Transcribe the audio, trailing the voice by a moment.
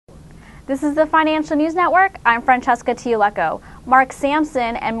This is the Financial News Network. I'm Francesca Tiulecco. Mark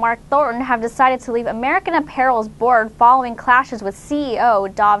Samson and Mark Thornton have decided to leave American Apparel's board following clashes with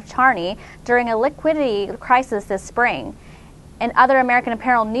CEO Dov Charney during a liquidity crisis this spring. In other American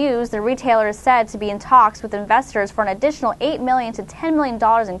Apparel news, the retailer is said to be in talks with investors for an additional $8 million to $10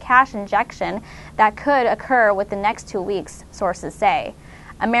 million in cash injection that could occur within the next 2 weeks, sources say.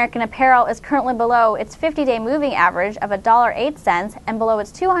 American Apparel is currently below its 50-day moving average of $1.08 and below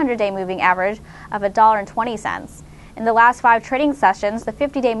its 200-day moving average of $1.20. In the last 5 trading sessions, the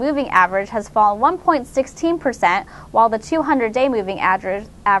 50-day moving average has fallen 1.16%, while the 200-day moving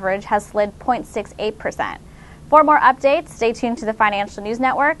average has slid 0.68%. For more updates, stay tuned to the Financial News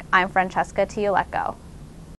Network. I'm Francesca Tiulecco.